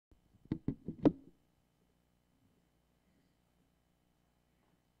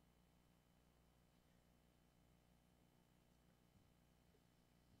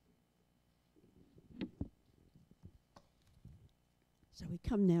So we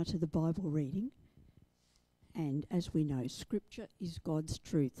come now to the Bible reading, and as we know, Scripture is God's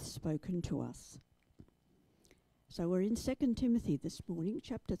truth spoken to us. So we're in 2 Timothy this morning,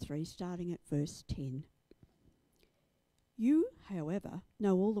 chapter 3, starting at verse 10. You, however,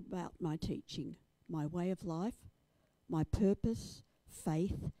 know all about my teaching, my way of life, my purpose,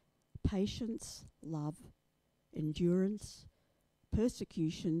 faith, patience, love, endurance,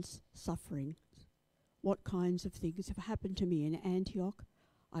 persecutions, suffering. What kinds of things have happened to me in Antioch,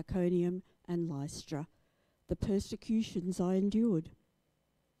 Iconium, and Lystra, the persecutions I endured.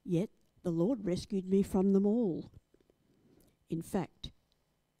 Yet the Lord rescued me from them all. In fact,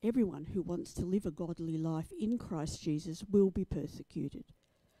 everyone who wants to live a godly life in Christ Jesus will be persecuted,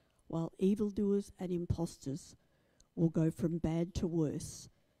 while evildoers and impostors will go from bad to worse,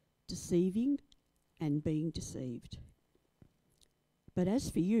 deceiving and being deceived. But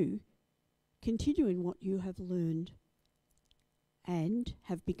as for you, continue in what you have learned and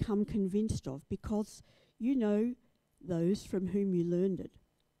have become convinced of, because you know those from whom you learned it,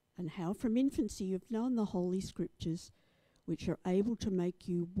 and how from infancy you've known the Holy Scriptures, which are able to make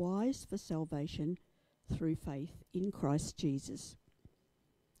you wise for salvation through faith in Christ Jesus.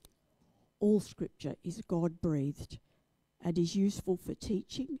 All Scripture is God-breathed and is useful for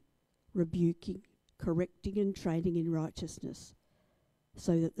teaching, rebuking, correcting and training in righteousness,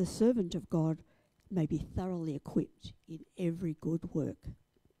 so that the servant of God may be thoroughly equipped in every good work.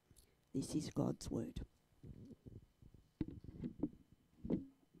 This is God's word.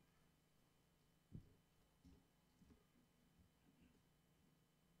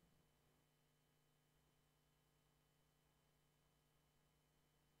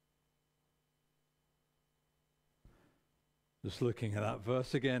 Just looking at that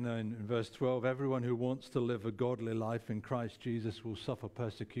verse again in verse 12, everyone who wants to live a godly life in Christ Jesus will suffer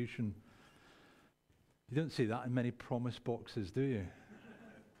persecution. You don't see that in many promise boxes, do you?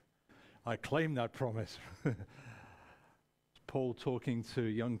 I claim that promise. Paul talking to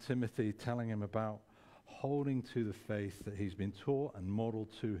young Timoty, telling him about holding to the faith that he's been taught and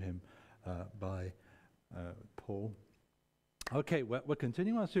modeled to him by Paul. Okay, we're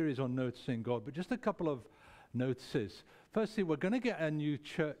continuing our series on noticing God, but just a couple of notices. Firstly, we're going to get a new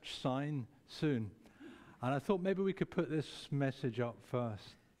church sign soon. And I thought maybe we could put this message up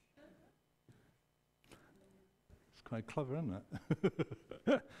first. It's quite clever, isn't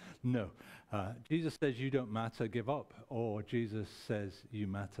it? No. Jesus says you don't matter, give up. Or Jesus says you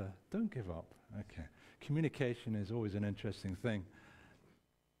matter, don't give up. Okay. Communication is always an interesting thing.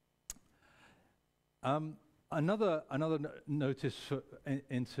 Another notice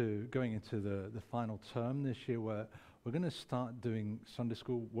into going into the final term this year, where we're going to start doing Sunday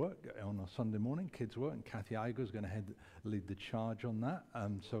school work on a Sunday morning, kids work, and Kathy Iger is going to lead the charge on that.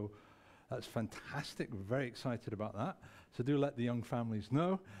 So that's fantastic. We're very excited about that. So do let the young families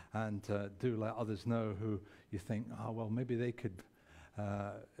know, and do let others know who you think, oh, well, maybe they could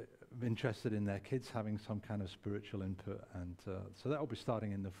be interested in their kids having some kind of spiritual input. And so that will be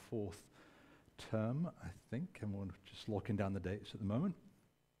starting in the 4th term, I think, and we're just locking down the dates at the moment.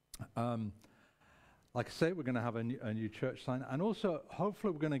 Like I say, we're going to have a new church sign, and also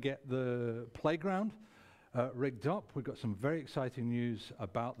hopefully we're going to get the playground rigged up. We've got some very exciting news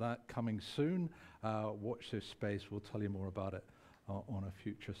about that coming soon. Watch this space. We'll tell you more about it on a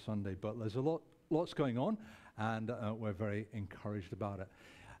future Sunday. But there's lots going on, and we're very encouraged about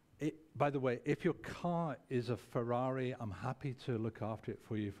it. By the way, if your car is a Ferrari, I'm happy to look after it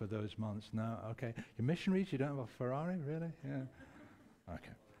for you for those months. No, okay. You're missionaries, you don't have a Ferrari, really? Yeah.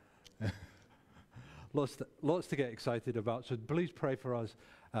 Okay. Lots to get excited about. So please pray for us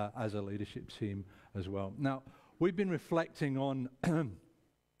as a leadership team as well. Now, we've been reflecting on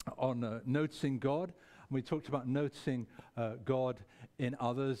noticing God. And we talked about noticing God in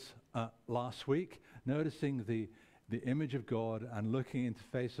others last week, noticing the image of God and looking into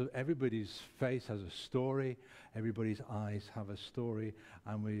face of everybody's face has a story, everybody's eyes have a story,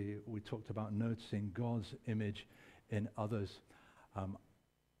 and we talked about noticing God's image in others.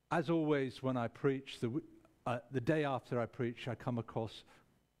 As always, when I preach, the day after I preach, I come across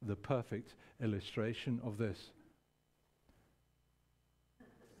the perfect illustration of this.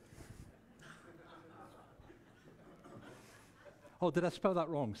 Oh, did I spell that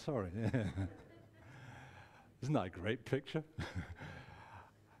wrong? Sorry. Isn't that a great picture?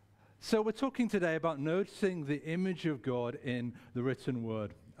 So we're talking today about noticing the image of God in the written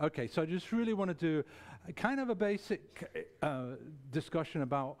word. Okay, so I just really want to do a kind of a basic discussion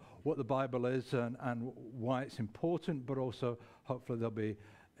about what the Bible is and why it's important, but also hopefully there'll be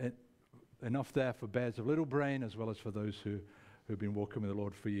enough there for bears of little brain as well as for those who've been walking with the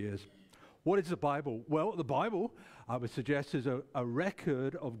Lord for years. what is the Bible? Well, the Bible, I would suggest, is a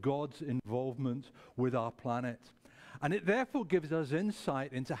record of God's involvement with our planet. And it therefore gives us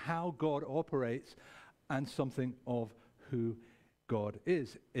insight into how God operates and something of who God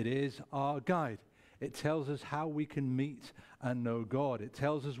is. It is our guide. It tells us how we can meet and know God. It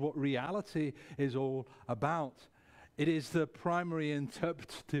tells us what reality is all about. It is the primary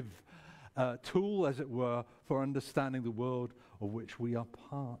interpretative tool, as it were, for understanding the world of which we are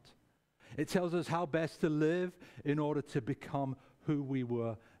part. It tells us how best to live in order to become who we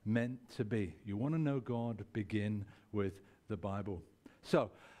were meant to be. You want to know God? Begin with the Bible.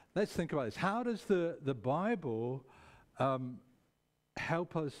 So let's think about this. How does the Bible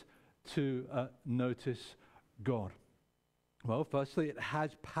help us to notice God? Well, firstly, it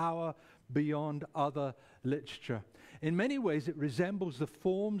has power beyond other literature. In many ways, it resembles the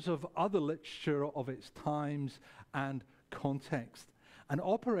forms of other literature of its times and context, and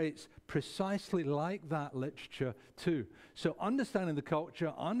operates precisely like that literature too. So understanding the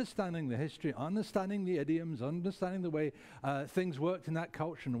culture, understanding the history, understanding the idioms, understanding the way things worked in that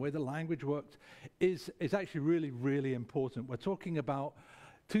culture and the way the language worked is actually really, really important. We're talking about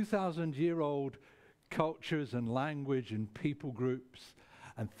 2,000-year-old cultures and language and people groups,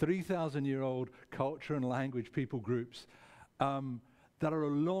 and 3,000-year-old culture and language people groups that are a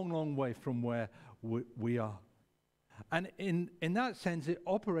long, long way from where we are. And in that sense, it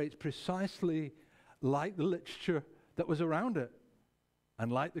operates precisely like the literature that was around it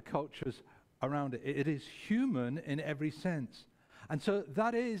and like the cultures around it. It is human in every sense. And so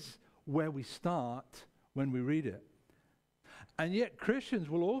that is where we start when we read it. And yet Christians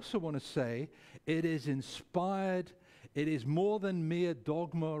will also want to say it is inspired. It is more than mere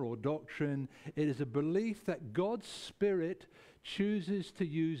dogma or doctrine. It is a belief that God's Spirit chooses to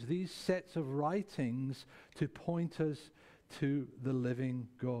use these sets of writings to point us to the living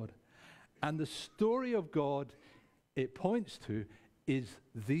God. And the story of God it points to is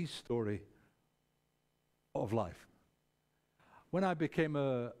the story of life. When I became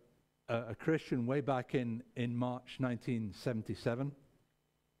a Christian way back in March 1977,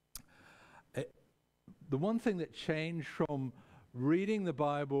 the one thing that changed from reading the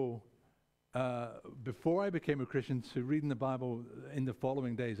Bible before I became a Christian to reading the Bible in the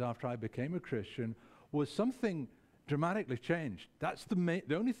following days after I became a Christian was something dramatically changed. That's the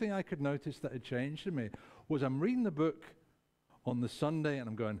only thing I could notice that had changed in me was I'm reading the book on the Sunday and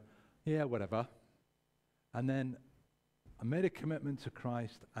I'm going, yeah, whatever. And then I made a commitment to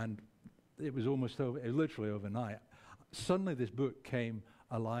Christ and it was almost over, it was literally overnight. Suddenly this book came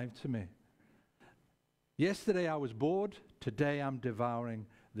alive to me. Yesterday I was bored, today I'm devouring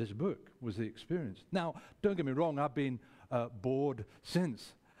this book, was the experience. Now, don't get me wrong, I've been bored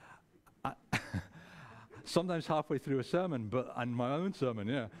since. Sometimes halfway through a sermon, but on my own sermon,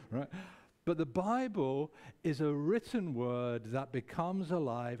 yeah, right? But the Bible is a written word that becomes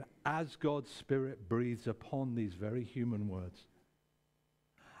alive as God's Spirit breathes upon these very human words.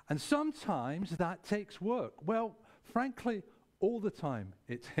 And sometimes that takes work. Well, frankly, all the time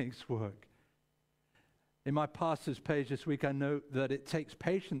it takes work. In my pastor's page this week, I note that it takes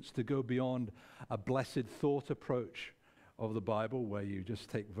patience to go beyond a blessed thought approach of the Bible, where you just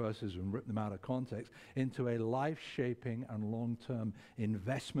take verses and rip them out of context, into a life-shaping and long-term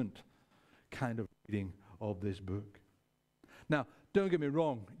investment kind of reading of this book. Now, don't get me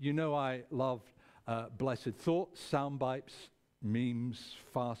wrong. You know I love blessed thoughts, sound bites, memes,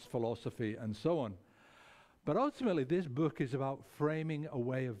 fast philosophy, and so on. But ultimately, this book is about framing a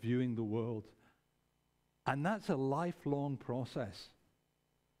way of viewing the world. And that's a lifelong process.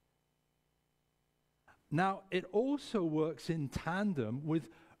 Now, it also works in tandem with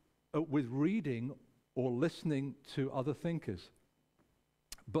reading or listening to other thinkers.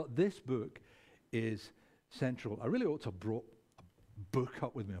 But this book is central. I really ought to have brought a book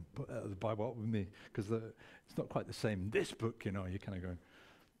up with me, the Bible up with me, because it's not quite the same. This book, you know, you're kind of going,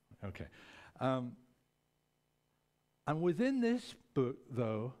 okay. And within this book,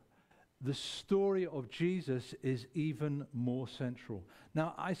 though, the story of Jesus is even more central.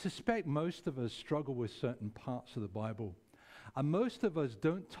 Now, I suspect most of us struggle with certain parts of the Bible. And most of us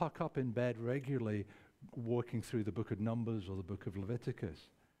don't tuck up in bed regularly walking through the book of Numbers or the book of Leviticus,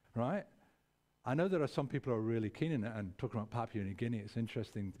 right? I know there are some people who are really keen in it, and talking about Papua New Guinea, it's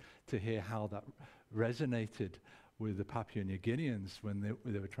interesting to hear how that resonated with the Papua New Guineans when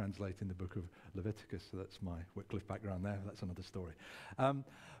they were translating the book of Leviticus. So that's my Wycliffe background there. That's another story.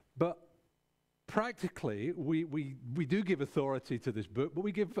 But practically, we do give authority to this book, but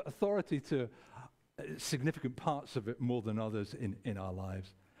we give authority to significant parts of it more than others in our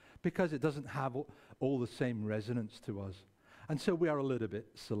lives, because it doesn't have all the same resonance to us. And so we are a little bit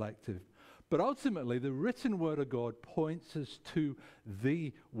selective. But ultimately, the written word of God points us to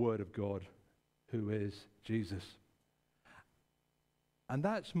the word of God, who is Jesus. And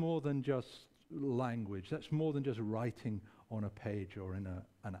that's more than just language. That's more than just writing on a page or in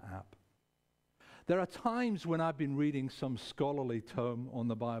an app. There are times when I've been reading some scholarly tome on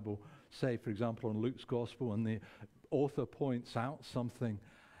the Bible, say, for example, on Luke's Gospel, and the author points out something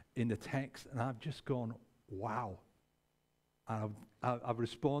in the text, and I've just gone, wow. I've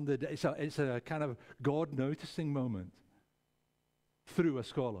responded. It's a kind of God noticing moment through a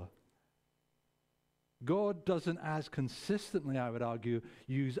scholar. God doesn't as consistently, I would argue,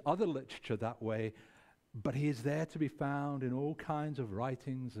 use other literature that way, but he is there to be found in all kinds of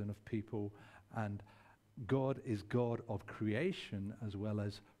writings and of people, and God is God of creation as well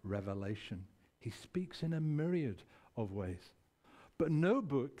as revelation. He speaks in a myriad of ways. But no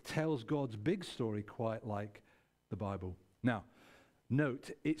book tells God's big story quite like the Bible. Now, note,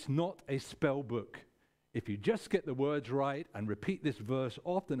 it's not a spell book. If you just get the words right and repeat this verse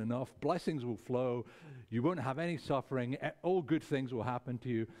often enough, blessings will flow. You won't have any suffering. All good things will happen to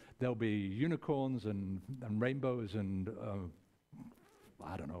you. There'll be unicorns and rainbows and,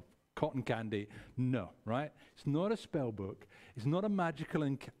 I don't know, cotton candy. No, right? It's not a spell book. It's not a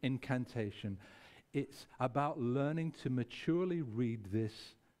magical incantation. It's about learning to maturely read this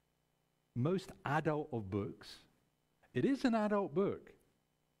most adult of books. It is an adult book,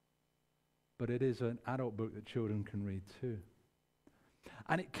 but it is an adult book that children can read too.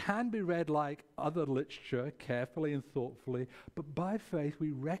 And it can be read like other literature, carefully and thoughtfully, but by faith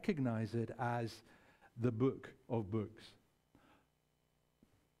we recognize it as the book of books.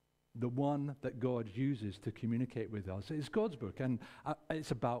 The one that God uses to communicate with us. It's God's book, and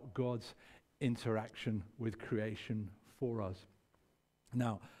it's about God's interaction with creation for us.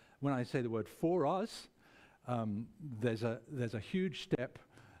 Now, when I say the word for us, there's a huge step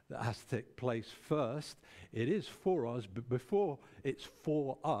that has to take place first. It is for us, but before it's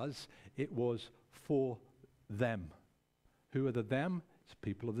for us, it was for them. Who are the them? It's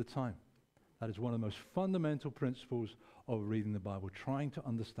people of the time. That is one of the most fundamental principles of reading the Bible, trying to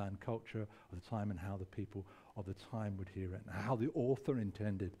understand culture of the time and how the people of the time would hear it, and how the author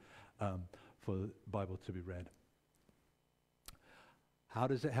intended for the Bible to be read. How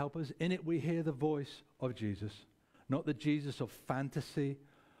does it help us? In it we hear the voice of Jesus, not the Jesus of fantasy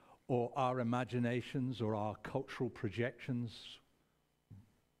or our imaginations or our cultural projections,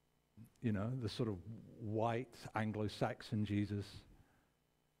 you know, the sort of white Anglo-Saxon Jesus,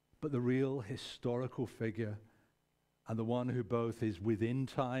 but the real historical figure, and the one who both is within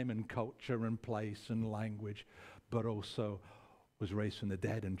time and culture and place and language, but also was raised from the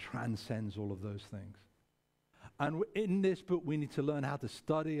dead and transcends all of those things. And in this book, we need to learn how to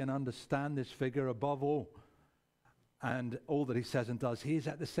study and understand this figure above all. And all that he says and does, he is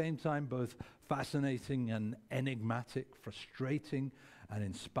at the same time both fascinating and enigmatic, frustrating and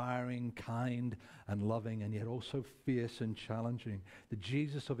inspiring, kind and loving, and yet also fierce and challenging. The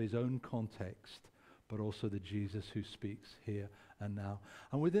Jesus of his own context, but also the Jesus who speaks here and now.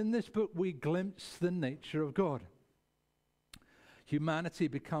 And within this book, we glimpse the nature of God. Humanity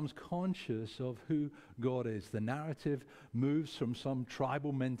becomes conscious of who God is. The narrative moves from some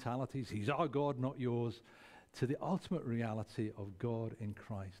tribal mentalities, he's our God, not yours, to the ultimate reality of God in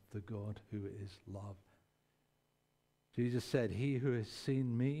Christ, the God who is love. Jesus said, "He who has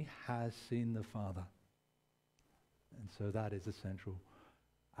seen me has seen the Father." And so that is the central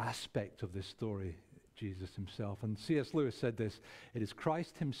aspect of this story, Jesus himself. And C.S. Lewis said this, "It is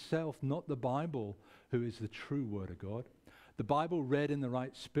Christ himself, not the Bible, who is the true word of God. The Bible read in the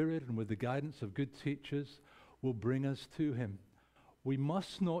right spirit and with the guidance of good teachers will bring us to him. We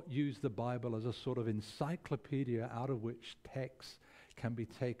must not use the Bible as a sort of encyclopedia out of which texts can be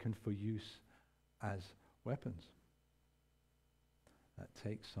taken for use as weapons." That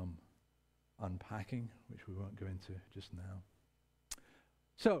takes some unpacking, which we won't go into just now.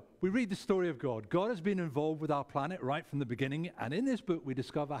 So, we read the story of God. God has been involved with our planet right from the beginning, and in this book we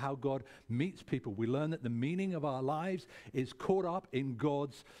discover how God meets people. We learn that the meaning of our lives is caught up in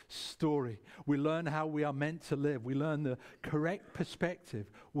God's story. We learn how we are meant to live. We learn the correct perspective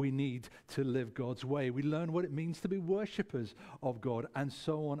we need to live God's way. We learn what it means to be worshippers of God, and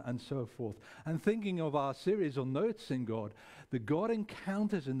so on and so forth. And thinking of our series on Noticing God, the God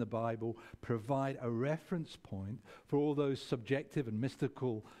encounters in the Bible provide a reference point for all those subjective and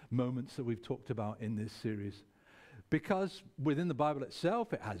mystical moments that we've talked about in this series. Because within the Bible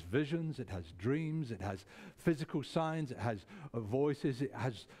itself, it has visions, it has dreams, it has physical signs, it has voices, it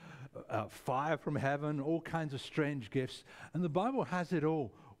has fire from heaven, all kinds of strange gifts. And the Bible has it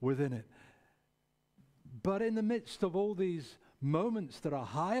all within it. But in the midst of all these moments that are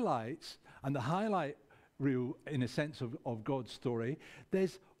highlights And the highlight reel, in a sense, of God's story,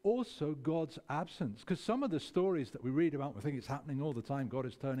 there's also God's absence. Because some of the stories that we read about, we think it's happening all the time, God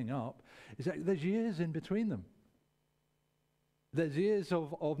is turning up, is that there's years in between them. There's years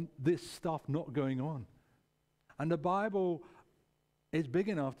of this stuff not going on. And the Bible is big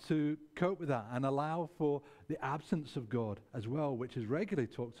enough to cope with that and allow for the absence of God as well, which is regularly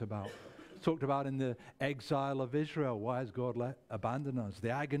talked about. Talked about in the exile of Israel. Why has God abandoned us?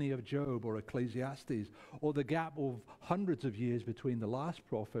 The agony of Job or Ecclesiastes, or the gap of hundreds of years between the last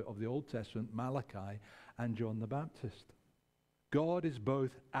prophet of the Old Testament, Malachi, and John the Baptist. God is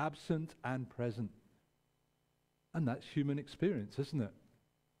both absent and present. And that's human experience, isn't it?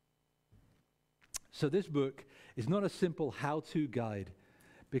 So this book is not a simple how-to guide,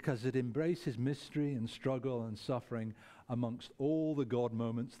 because it embraces mystery and struggle and suffering amongst all the God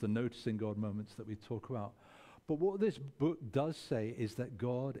moments, the noticing God moments that we talk about. But what this book does say is that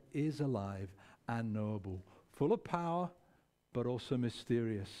God is alive and knowable, full of power, but also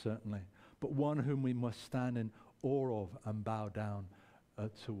mysterious, certainly, but one whom we must stand in awe of and bow down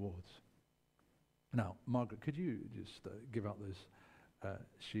towards. Now, Margaret, could you just give out those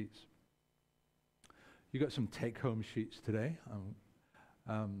sheets? You got some take-home sheets today.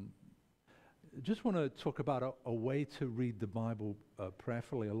 Just want to talk about a way to read the Bible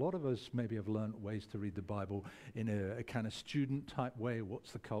prayerfully. A lot of us maybe have learned ways to read the Bible in a kind of student-type way.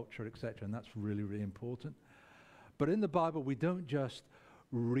 What's the culture, etc., and that's really, really important. But in the Bible, we don't just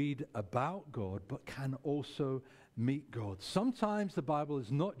read about God, but can also meet God. Sometimes the Bible is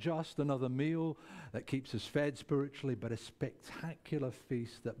not just another meal that keeps us fed spiritually, but a spectacular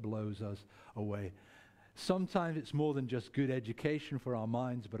feast that blows us away. Sometimes it's more than just good education for our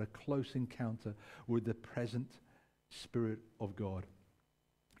minds, but a close encounter with the present Spirit of God.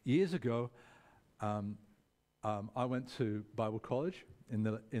 Years ago, I went to Bible college in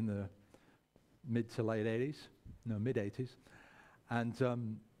the mid 80s, and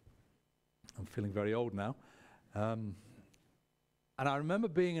I'm feeling very old now. And I remember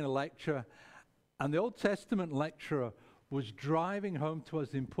being in a lecture, and the Old Testament lecturer was driving home to us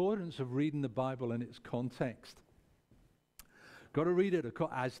the importance of reading the Bible in its context. Got to read it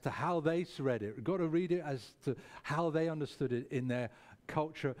as to how they read it. Got to read it as to how they understood it in their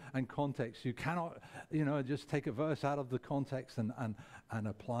culture and context. You cannot, just take a verse out of the context and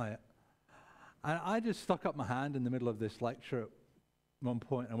apply it. And I just stuck up my hand in the middle of this lecture at one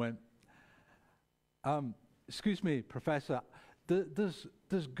point and went, excuse me, Professor,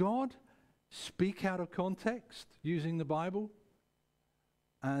 does God speak out of context using the Bible?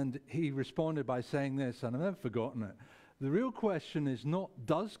 And he responded by saying this, and I've never forgotten it. The real question is not,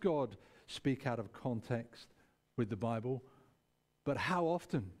 does God speak out of context with the Bible, but how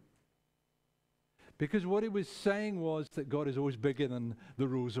often? Because what he was saying was that God is always bigger than the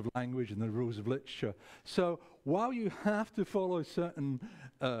rules of language and the rules of literature. So while you have to follow certain,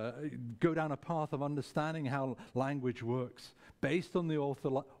 go down a path of understanding how language works, based on the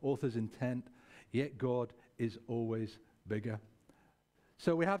author's intent, yet God is always bigger.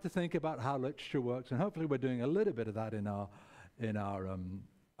 So we have to think about how literature works, and hopefully we're doing a little bit of that in our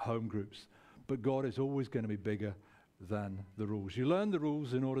home groups. But God is always going to be bigger than the rules. You learn the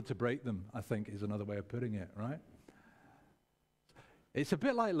rules in order to break them, I think, is another way of putting it, right? It's a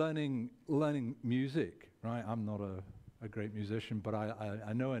bit like learning music, right? I'm not a great musician, but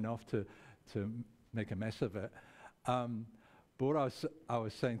I know enough to make a mess of it. But what I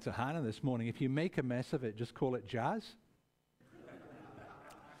was saying to Hannah this morning, if you make a mess of it, just call it jazz.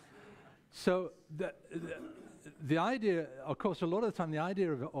 So the idea, of course, a lot of the time the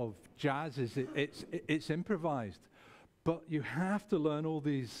idea of jazz is it's improvised, but you have to learn all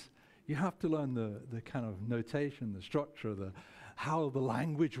these. You have to learn the kind of notation, the structure, how the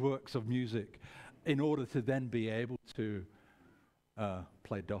language works of music, in order to then be able to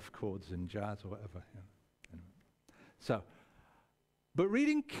play duff chords in jazz or whatever. Anyway. So. But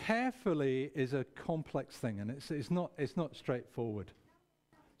reading carefully is a complex thing, and it's not straightforward.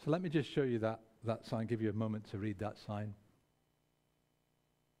 So let me just show you that sign, give you a moment to read that sign.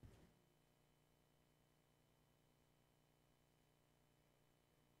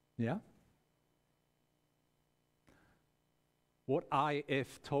 Yeah? What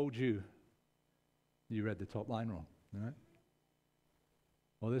if told you read the top line wrong, right?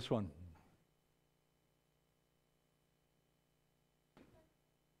 Or this one.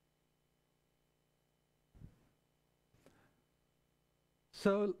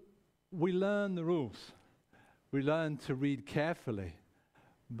 So we learn the rules. We learn to read carefully,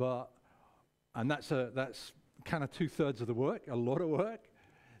 and that's kind of 2/3 of the work, a lot of work,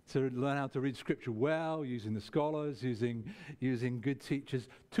 to learn how to read Scripture well, using the scholars, using good teachers,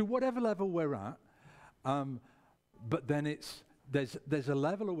 to whatever level we're at. But then there's a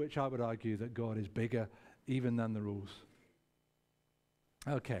level at which I would argue that God is bigger even than the rules.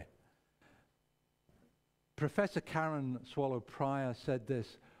 Okay. Professor Karen Swallow-Prior said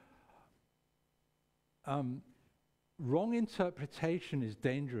this, wrong interpretation is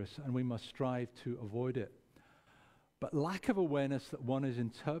dangerous and we must strive to avoid it. But lack of awareness that one is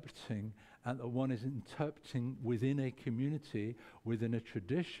interpreting and that one is interpreting within a community, within a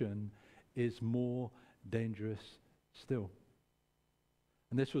tradition, is more dangerous still.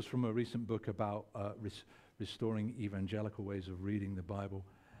 And this was from a recent book about restoring evangelical ways of reading the Bible.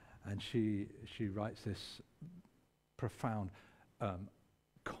 And she writes this profound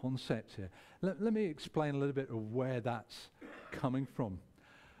concept here. Let me explain a little bit of where that's coming from.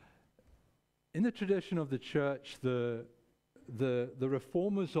 In the tradition of the church, the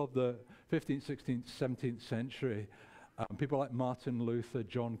reformers of the 15th, 16th, 17th century, people like Martin Luther,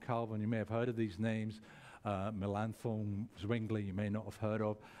 John Calvin, you may have heard of these names, Melanchthon, Zwingli, you may not have heard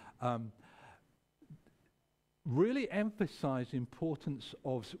of, really emphasized the importance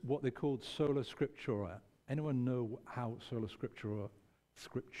of what they called sola scriptura. Anyone know how sola scriptura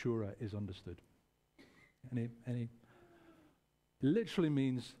is understood? Any? Literally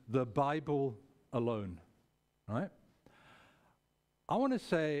means the Bible alone, right? I want to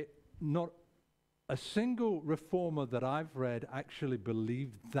say not a single reformer that I've read actually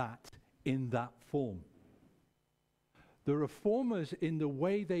believed that in that form. The reformers, in the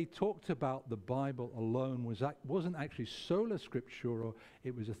way they talked about the Bible alone, wasn't actually sola scriptura.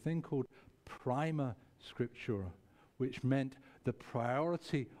 It was a thing called prima scriptura, which meant the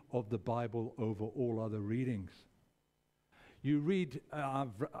priority of the Bible over all other readings. You read,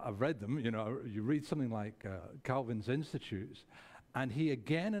 I've read them, you read something like Calvin's Institutes, and he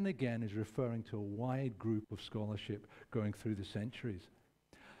again and again is referring to a wide group of scholarship going through the centuries.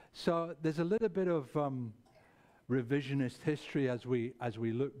 So there's a little bit of revisionist history as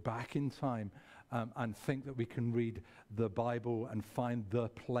we look back in time and think that we can read the Bible and find the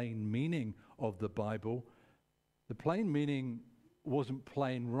plain meaning of the Bible. The plain meaning wasn't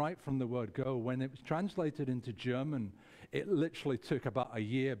plain right from the word go. When it was translated into German, it literally took about a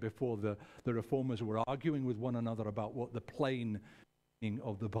year before the reformers were arguing with one another about what the plain meaning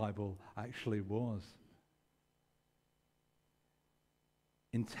of the Bible actually was.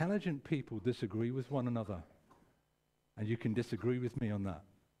 Intelligent people disagree with one another, and you can disagree with me on that.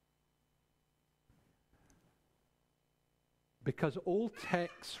 Because all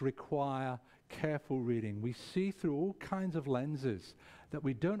texts require careful reading. We see through all kinds of lenses that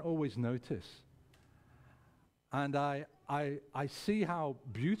we don't always notice. And I see how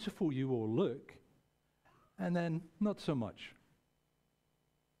beautiful you all look, and then not so much.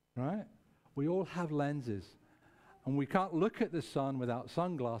 Right? We all have lenses. And we can't look at the sun without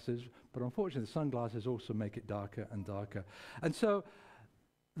sunglasses, but unfortunately the sunglasses also make it darker and darker. And so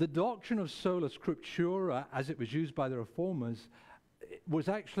the doctrine of sola scriptura, as it was used by the reformers, was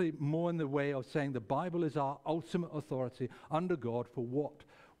actually more in the way of saying the Bible is our ultimate authority under God for what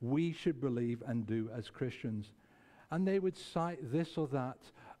we should believe and do as Christians. And they would cite this or that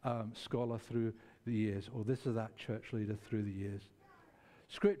scholar through the years, or this or that church leader through the years.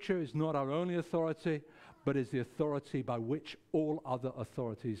 Scripture is not our only authority, but is the authority by which all other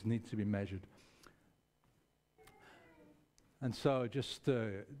authorities need to be measured. And so just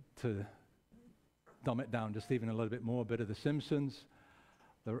to dumb it down just even a little bit more, a bit of The Simpsons,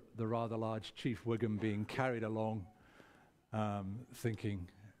 the rather large Chief Wiggum being carried along, thinking,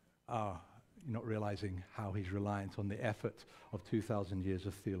 you're not realizing how he's reliant on the effort of 2,000 years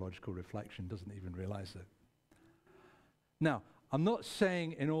of theological reflection, doesn't even realize it. Now, I'm not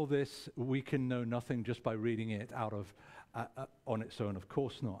saying in all this we can know nothing just by reading it out of on its own. Of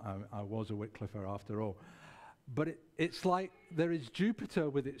course not. I was a Wycliffer after all. But it's like there is Jupiter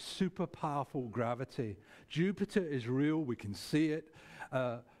with its super powerful gravity. Jupiter is real. We can see it.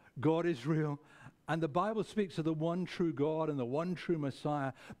 God is real. And the Bible speaks of the one true God and the one true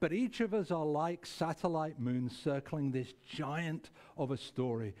Messiah. But each of us are like satellite moons circling this giant of a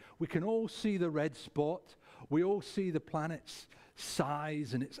story. We can all see the red spot. We all see the planet's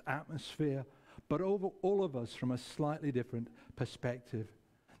size and its atmosphere, but over all of us from a slightly different perspective.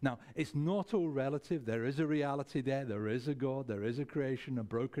 Now, it's not all relative. There is a reality there. There is a God. There is a creation, a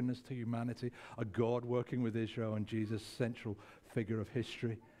brokenness to humanity, a God working with Israel, and Jesus, central figure of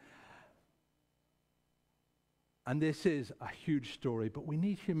history. And this is a huge story, but we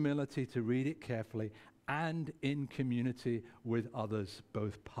need humility to read it carefully and in community with others,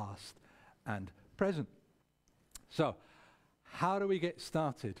 both past and present. So, How do we get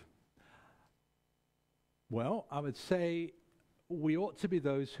started? Well, I would say we ought to be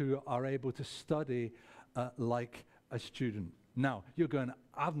those who are able to study like a student. Now, you're going,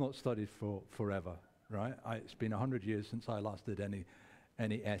 I've not studied for forever, right? It's been 100 years since I last did any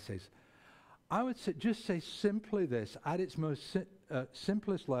essays. I would say simply this, at its most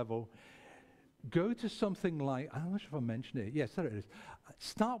simplest level, go to something like, I'm not sure if I mentioned it. Yes, there it is.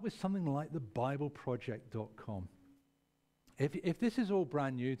 Start with something like thebibleproject.com. If this is all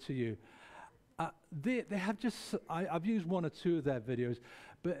brand new to you, they have just, I've used one or two of their videos,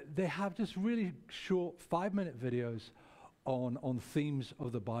 but they have just really short 5-minute videos on themes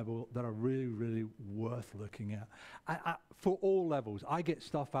of the Bible that are really, really worth looking at. For all levels. I get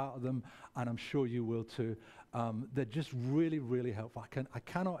stuff out of them, and I'm sure you will too. They're just really, really helpful. I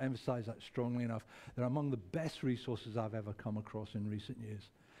cannot emphasize that strongly enough. They're among the best resources I've ever come across in recent years.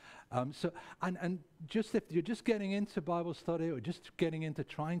 And just if you're just getting into Bible study or just getting into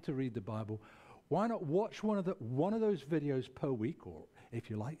trying to read the Bible, why not watch one of those videos per week, or if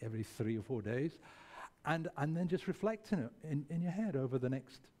you like, every 3 or 4 days, and then just reflect in your head over the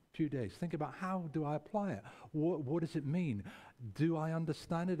next few days. Think about, how do I apply it? What does it mean? Do I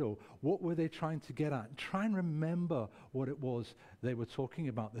understand it all? What were they trying to get at? Try and remember what it was they were talking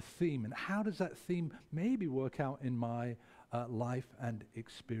about, the theme, and how does that theme maybe work out in my life and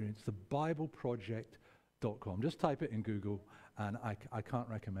experience. Thebibleproject.com. Just type it in Google, and I can't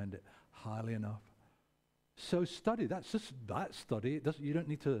recommend it highly enough. So study. That's just that study. You don't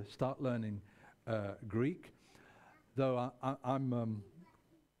need to start learning Greek, though.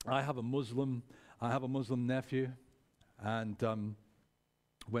 I have a Muslim nephew, and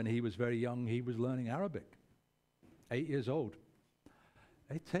when he was very young, he was learning Arabic. 8 years old.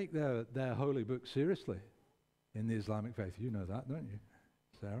 They take their holy book seriously in the Islamic faith. You know that, don't you,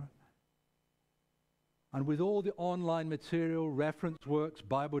 Sarah? And with all the online material, reference works,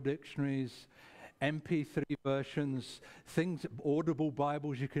 Bible dictionaries, MP3 versions, things, audible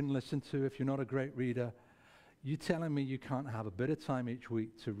Bibles you can listen to if you're not a great reader, you telling me you can't have a bit of time each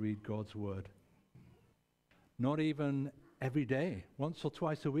week to read God's Word? Not even every day, once or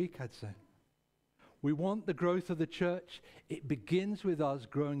twice a week, I'd say. We want the growth of the church. It begins with us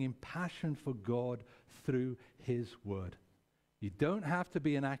growing in passion for God through His Word. You don't have to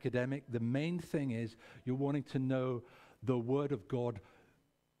be an academic. The main thing is you're wanting to know the Word of God,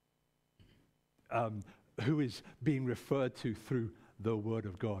 who is being referred to through the Word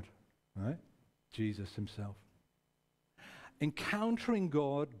of God, right? Jesus Himself. Encountering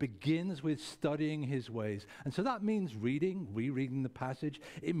God begins with studying His ways. And so that means rereading the passage.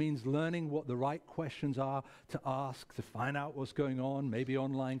 It means learning what the right questions are to ask, to find out what's going on, maybe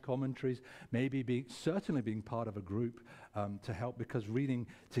online commentaries, maybe certainly being part of a group to help, because reading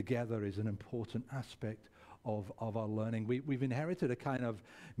together is an important aspect of our learning. We've inherited a kind of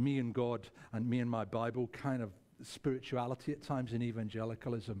me and God and me and my Bible kind of spirituality at times in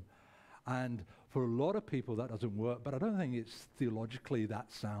evangelicalism. And for a lot of people that doesn't work, but I don't think it's theologically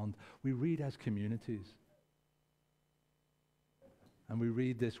that sound. We read as communities. And we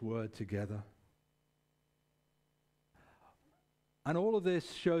read this Word together. And all of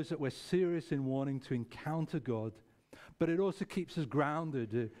this shows that we're serious in wanting to encounter God, but it also keeps us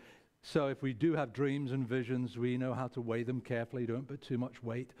grounded. So if we do have dreams and visions, we know how to weigh them carefully. Don't put too much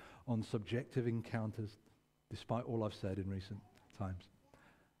weight on subjective encounters, despite all I've said in recent times.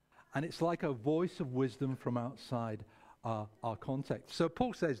 And it's like a voice of wisdom from outside our context. So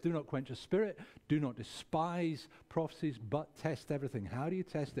Paul says, do not quench the spirit, do not despise prophecies, but test everything. How do you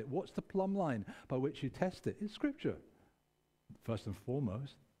test it? What's the plumb line by which you test it? It's Scripture, first and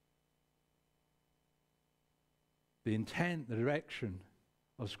foremost. The intent, the direction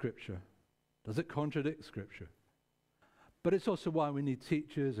of Scripture. Does it contradict Scripture? But it's also why we need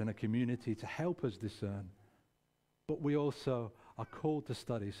teachers and a community to help us discern. But we also are called to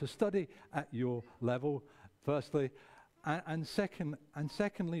study. So study at your level, firstly, and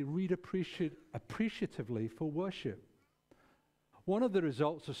secondly, read appreciatively for worship. One of the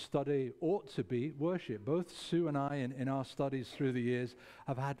results of study ought to be worship. Both Sue and I, in our studies through the years,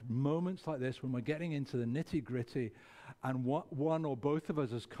 have had moments like this when we're getting into the nitty-gritty, and one or both of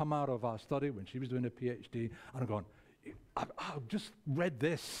us has come out of our study when she was doing a PhD, and I've gone, I've just read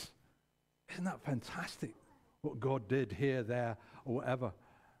this. Isn't that fantastic? What God did here, there, or whatever.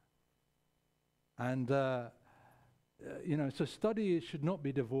 And, so study should not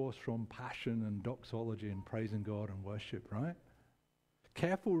be divorced from passion and doxology and praising God and worship, right?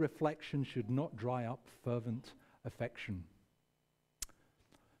 Careful reflection should not dry up fervent affection.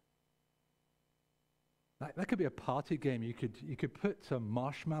 That could be a party game. You could put some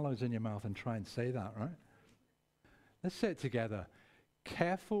marshmallows in your mouth and try and say that, right? Let's say it together.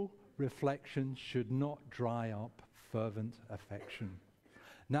 Careful reflection should not dry up fervent affection.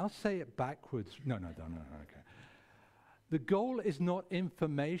 Now say it backwards. No, okay. The goal is not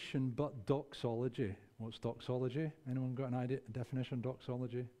information, but doxology. What's doxology? Anyone got an idea, definition of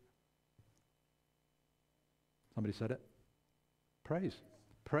doxology? Somebody said it? Praise.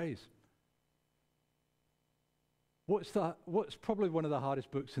 Praise. What's probably one of the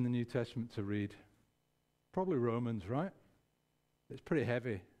hardest books in the New Testament to read? Probably Romans, right? It's pretty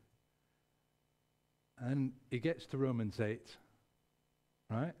heavy. And he gets to Romans 8,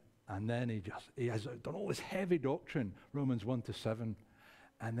 right? And then he has done all this heavy doctrine, Romans 1 to 7,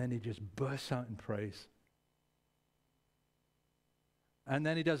 and then he just bursts out in praise. And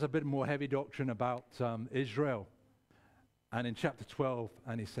then he does a bit more heavy doctrine about Israel. And in chapter 12,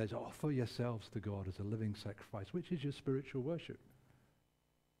 and he says, offer yourselves to God as a living sacrifice, which is your spiritual worship.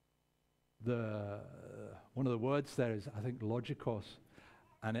 One of the words there is, I think, logikos,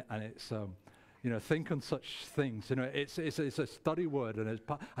 and it's think on such things. It's a study word, and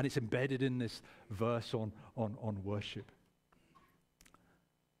it's embedded in this verse on worship.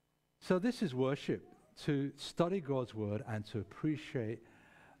 So this is worship, to study God's word and to appreciate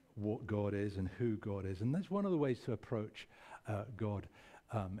what God is and who God is. And that's one of the ways to approach God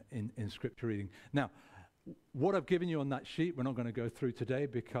in scripture reading. Now, what I've given you on that sheet, we're not going to go through today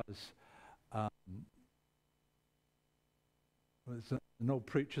because there's an old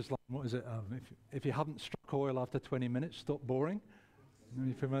preacher's line, what is it? If you haven't struck oil after 20 minutes, stop boring.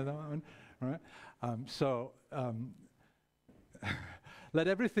 You familiar with that one? Right? Let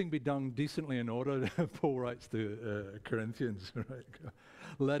everything be done decently in order, Paul writes to Corinthians. Right?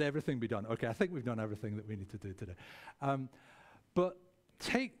 Let everything be done. Okay, I think we've done everything that we need to do today. But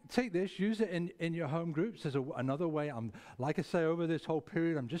take this, use it in your home groups. There's another way. Like I say, over this whole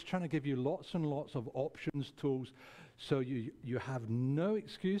period, I'm just trying to give you lots and lots of options, tools, so you have no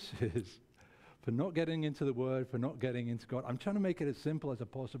excuses for not getting into the Word, for not getting into God. I'm trying to make it as simple as I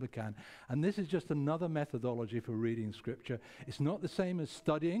possibly can. And this is just another methodology for reading Scripture. It's not the same as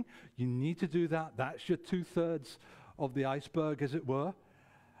studying. You need to do that. That's your 2/3 of the iceberg, as it were.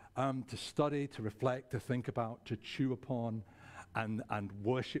 To study, to reflect, to think about, to chew upon, and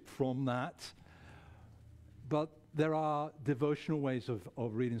worship from that. But there are devotional ways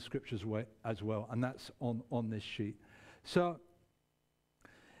of reading Scriptures as well, and that's on this sheet. So,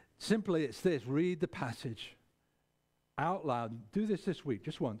 simply, it's this. Read the passage out loud. Do this week,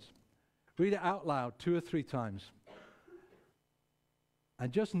 just once. Read it out loud 2 or 3 times.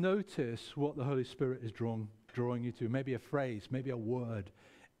 And just notice what the Holy Spirit is drawing you to. Maybe a phrase, maybe a word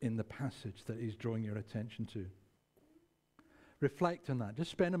in the passage that He's drawing your attention to. Reflect on that.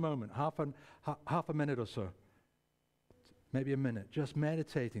 Just spend a moment, half a minute or so. Maybe a minute. Just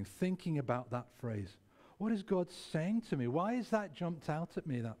meditating, thinking about that phrase. What is God saying to me? Why has that jumped out at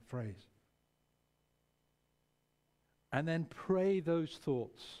me, that phrase? And then pray those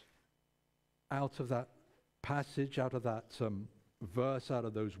thoughts out of that passage, out of that verse, out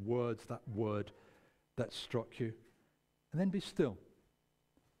of those words, that word that struck you. And then be still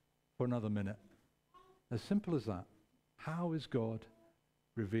for another minute. As simple as that. How is God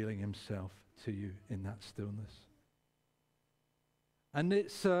revealing Himself to you in that stillness? And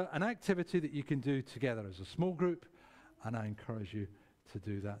it's an activity that you can do together as a small group, and I encourage you to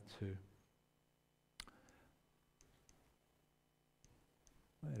do that too.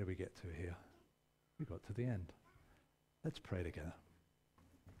 Where did we get to here? We got to the end. Let's pray together.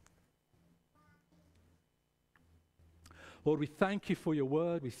 Lord, we thank you for your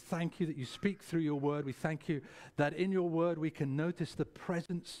word. We thank you that you speak through your word. We thank you that in your word we can notice the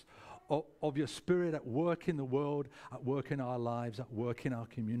presence of your Spirit at work in the world, at work in our lives, at work in our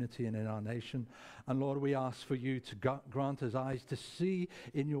community and in our nation. And Lord, we ask for you to grant us eyes to see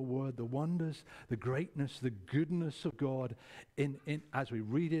in your word the wonders, the greatness, the goodness of God in as we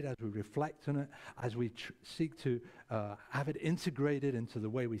read it, as we reflect on it, as we seek to have it integrated into the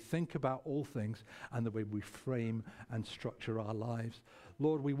way we think about all things and the way we frame and structure our lives.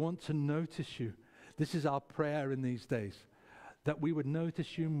 Lord, we want to notice you. This is our prayer in these days, that we would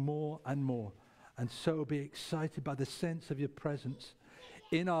notice you more and more, and so be excited by the sense of your presence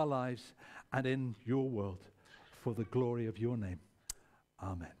in our lives and in your world for the glory of your name.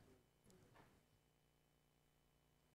 Amen.